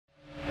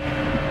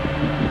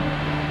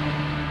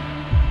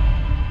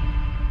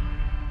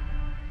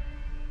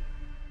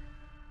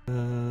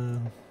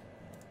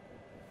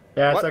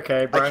Yeah, it's What?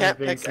 okay. Brian is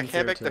being I sincere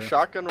can't pick the too.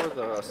 shotgun or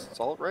the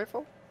assault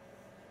rifle?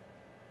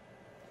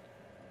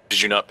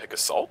 Did you not pick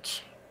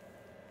assault?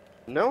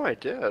 No, I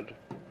did.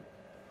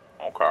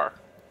 Okay.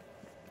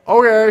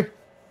 Okay.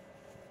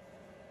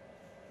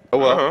 Oh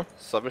well, Uh-huh. I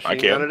submachine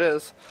can. gun it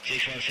is.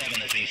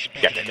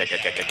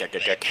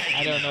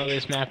 I don't know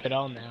this map at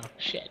all now.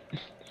 Shit.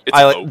 It's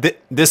I low.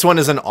 like this one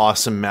is an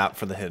awesome map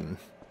for the hidden.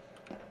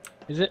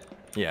 Is it?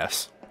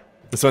 Yes.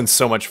 This one's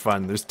so much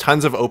fun. There's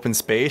tons of open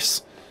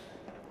space.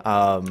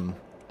 And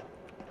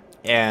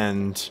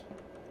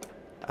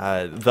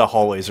the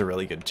hallways are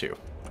really good too.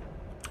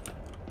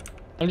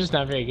 I'm just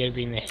not very good at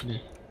being the hidden.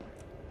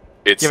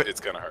 It's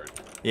kind of hard.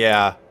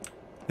 Yeah.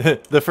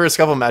 The first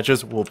couple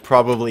matches will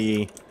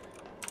probably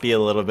be a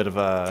little bit of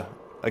a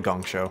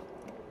gong show.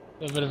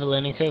 A little bit of a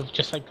learning curve,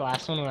 just like the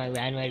last one when I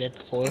ran right at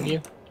the four of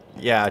you.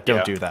 Yeah, don't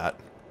Yeah. do that.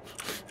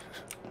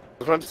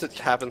 Sometimes it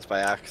happens by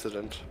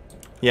accident.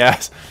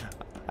 Yes.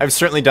 I've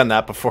certainly done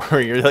that before.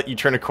 You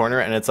turn a corner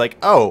and it's like,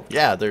 oh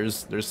yeah,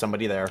 there's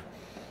somebody there.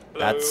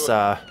 That's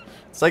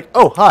it's like,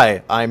 oh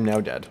hi, I'm now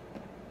dead.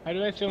 How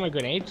do I throw my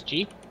grenades?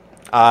 G?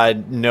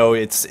 No,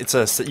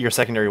 it's your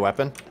secondary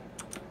weapon.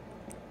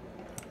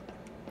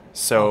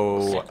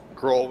 So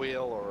Scroll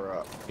wheel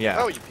or yeah.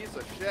 Oh, you piece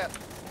of shit.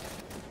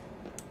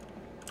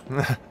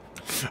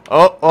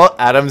 Oh,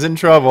 Adam's in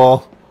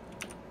trouble.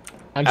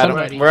 I'm Adam,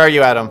 somebody. where are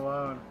you, Adam?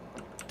 Alone.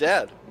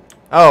 Dead.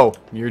 Oh,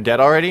 you're dead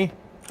already?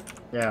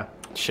 Yeah.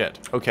 Shit.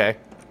 Okay.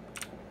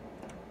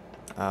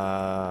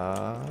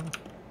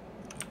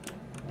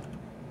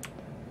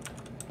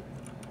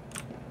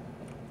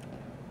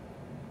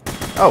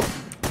 Oh.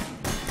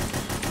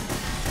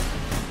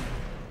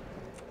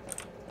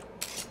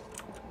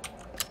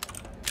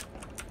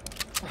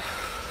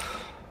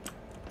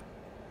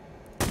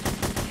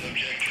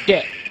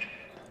 Yeah.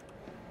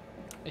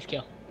 Nice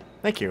kill.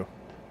 Thank you.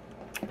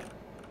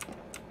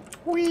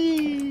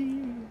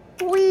 Wee.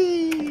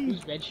 Wee.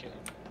 Who's red shirt?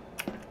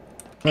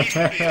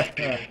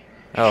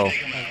 Oh,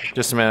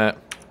 just a minute.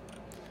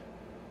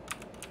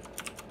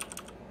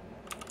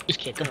 Just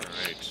kick him.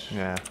 Right.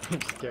 Yeah.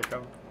 Just kick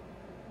him.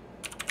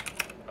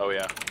 Oh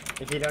yeah.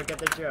 If you don't get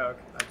the joke,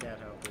 I can't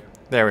help you.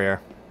 There we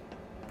are.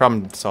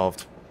 Problem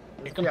solved.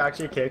 You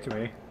actually kicked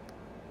me.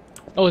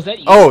 Oh, is that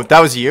you? Oh, that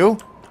was you?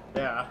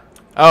 Yeah.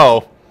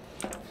 Oh.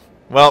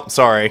 Well,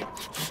 sorry.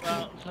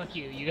 Well, fuck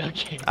you. You got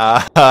kicked.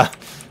 Yeah.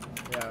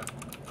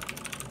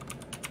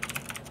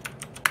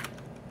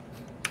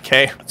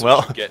 Okay, That's well.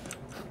 what you get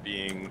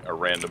being a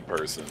random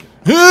person.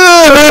 Doc,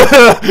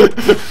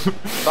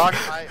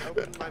 I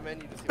opened my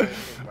menu to see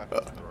if I can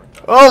weapons at the right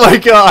time. Oh my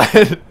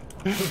god!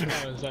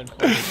 That was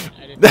unfortunate.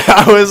 I didn't.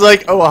 I was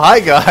like, oh hi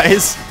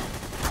guys!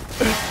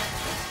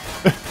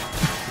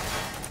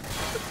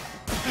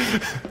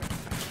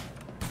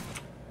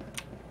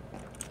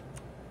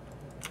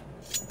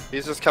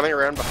 He's just coming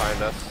around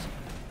behind us.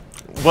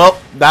 Well,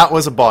 that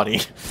was a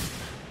body.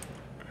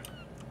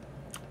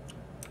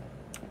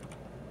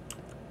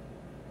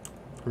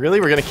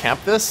 Really? We're gonna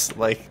camp this?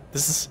 Like,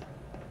 this is...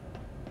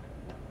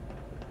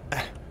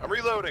 I'm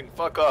reloading.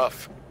 Fuck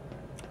off.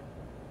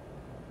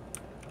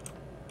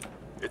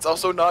 It's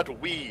also not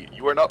we.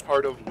 You are not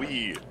part of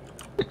we.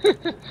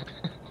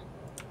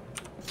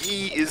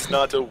 E is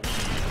not a we.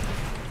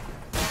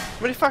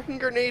 How many fucking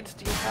grenades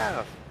do you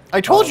have?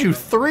 I told you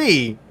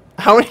 3!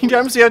 How many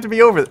times do you have to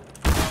be over? I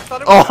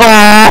thought it was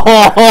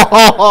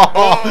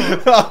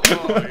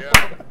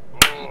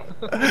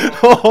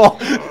Oh!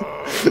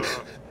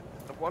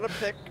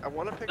 I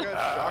wanna pick a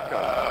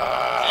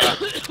shotgun.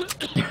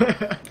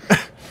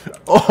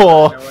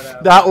 Oh,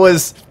 that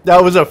was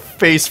a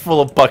face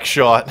full of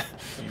buckshot.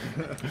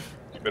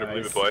 You better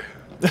believe it, boy.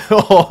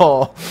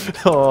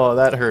 Oh,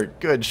 that hurt.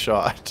 Good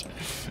shot.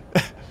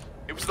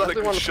 It was not a Really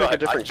good want to pick shot. a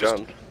different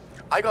gun.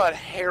 I got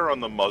hair on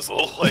the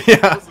muzzle. Like,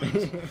 Yeah. it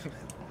wasn't,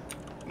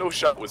 no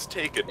shot was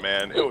taken,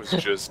 man. It was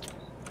just.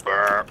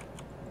 Brr.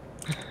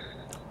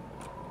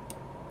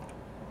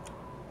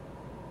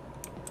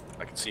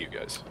 I can see you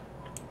guys.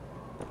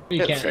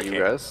 You Can't can't. see you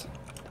guys.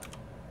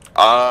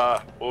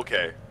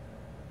 Okay.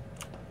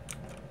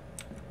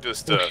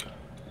 Just,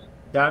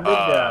 Time to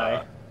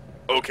die.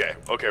 okay,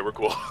 we're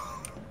cool.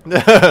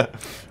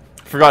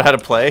 Forgot how to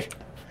play.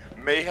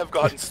 May have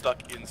gotten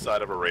stuck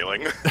inside of a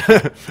railing.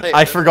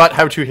 I forgot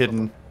how to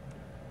hidden.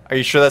 Are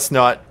you sure that's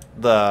not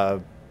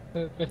the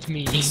That's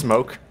me.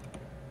 smoke?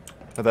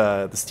 Or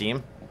the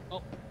steam?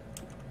 Oh.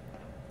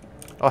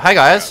 Oh, hi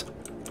guys.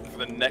 For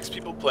the next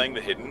people playing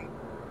the hidden,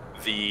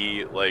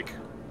 the, like,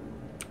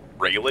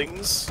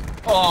 railings,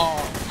 Oh,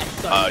 I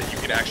suck. you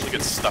can actually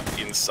get stuck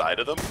inside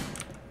of them,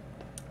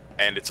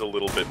 and it's a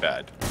little bit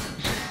bad.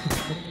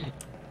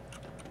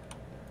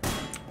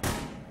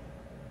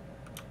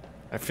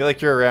 I feel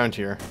like you're around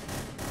here.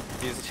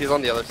 He's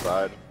on the other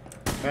side.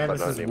 Man, But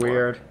this not is anymore.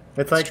 weird.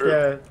 It's like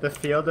true. the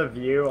field of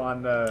view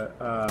on the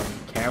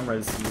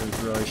cameras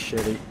is really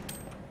shitty.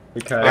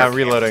 Because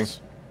Reloading.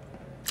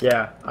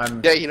 yeah,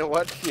 I'm Yeah, you know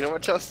what? You know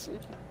what, Justin?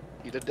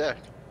 Eat a dick.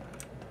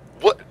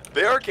 What?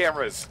 They are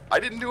cameras. I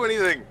didn't do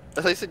anything.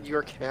 As I said,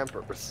 you're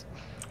campers.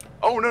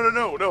 oh,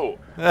 no.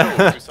 He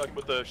was talking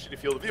about the shitty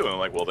field of view, and I'm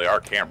like, well, they are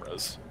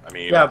cameras. I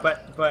mean, Yeah,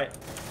 but like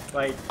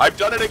I've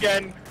done it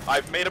again.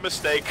 I've made a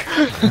mistake.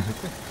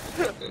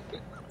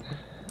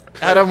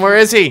 Adam, where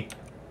is he?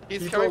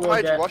 He's People coming will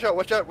behind you. get- Watch out,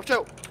 watch out, watch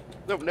out.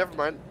 No, never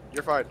mind.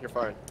 You're fine, you're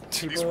fine.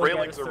 These People will get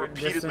railings a are certain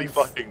repeatedly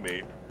distance. fucking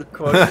me.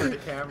 close to the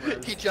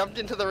cameras. He jumped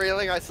into the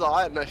railing, I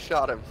saw it, and I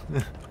shot him.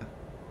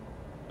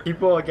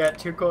 People will get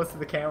too close to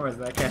the cameras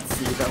and I can't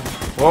see them.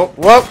 Whoa,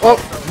 whoa, whoa.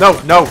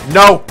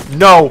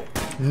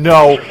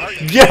 No.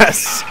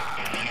 Yes!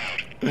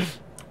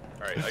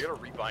 Alright, I gotta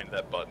rebind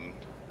that button.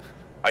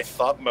 I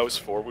thought mouse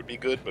 4 would be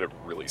good, but it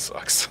really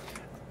sucks.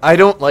 I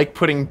don't like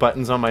putting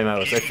buttons on my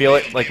mouse. I feel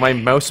it like my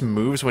mouse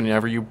moves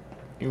whenever you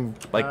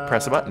like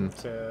press a button.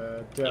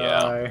 To Yeah.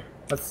 die.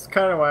 That's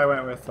kind of why I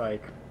went with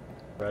like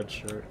red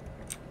shirt.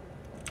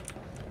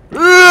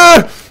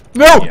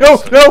 No!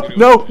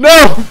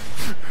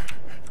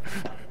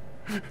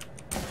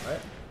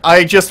 What?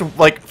 I just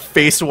like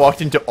face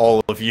walked into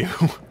all of you.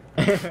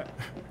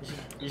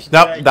 You should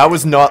That- do that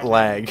was again, not and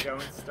lag.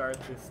 Don't start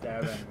to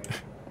stab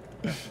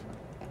enemy.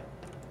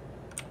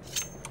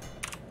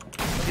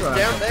 He's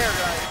down there,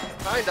 guys.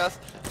 He's behind us.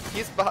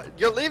 He's behind.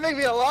 You're leaving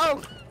me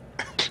alone!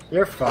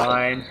 You're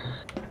fine.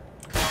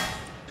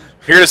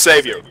 Here to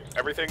save you.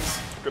 Everything's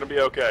gonna be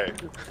okay.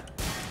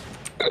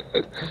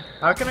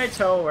 How can I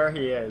tell where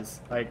he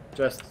is? Like,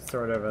 just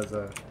sort of as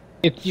a...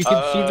 You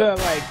can see the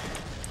like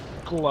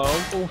glow.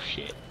 Oh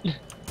shit.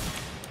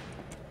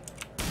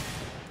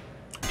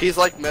 He's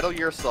like Metal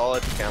Gear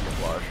Solid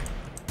camouflage.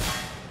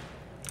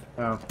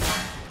 Oh.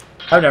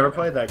 I've never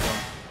played that game.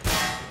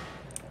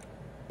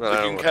 No, Like,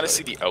 I you don't can kind know of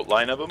see the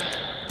outline of him.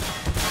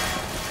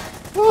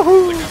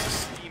 Woohoo! Like, there's a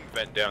steam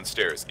vent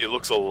downstairs. It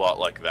looks a lot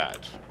like that.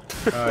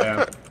 Oh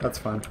yeah, that's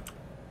fun.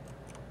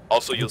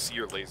 Also, you'll see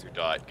your laser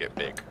dot get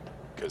big,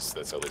 because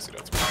that's how laser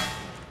dots work.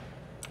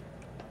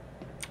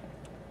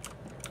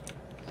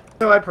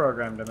 So I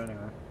programmed him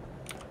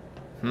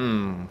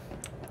anyway.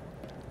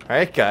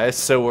 Alright guys,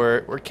 so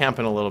we're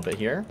camping a little bit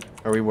here.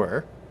 Or we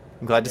were.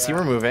 I'm glad to see Yeah.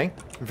 we're moving.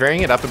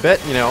 Varying it up a bit,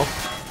 you know.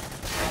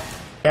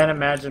 Can't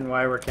imagine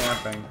why we're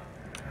camping.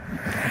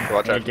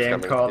 Watch A out, he's game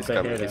coming. called He's The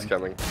coming, he's Hidden.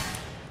 coming.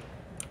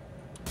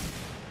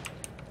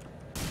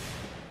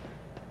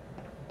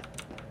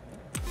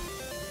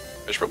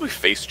 I should probably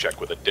face check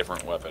with a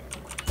different weapon.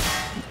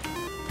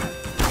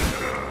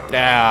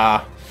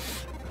 Yeah.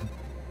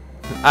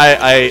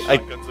 I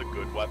Shotgun's a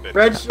good weapon.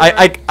 Red shirt!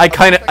 I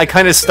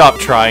kind of stopped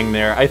trying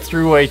there. I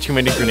threw away too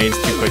many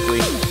grenades too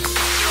quickly.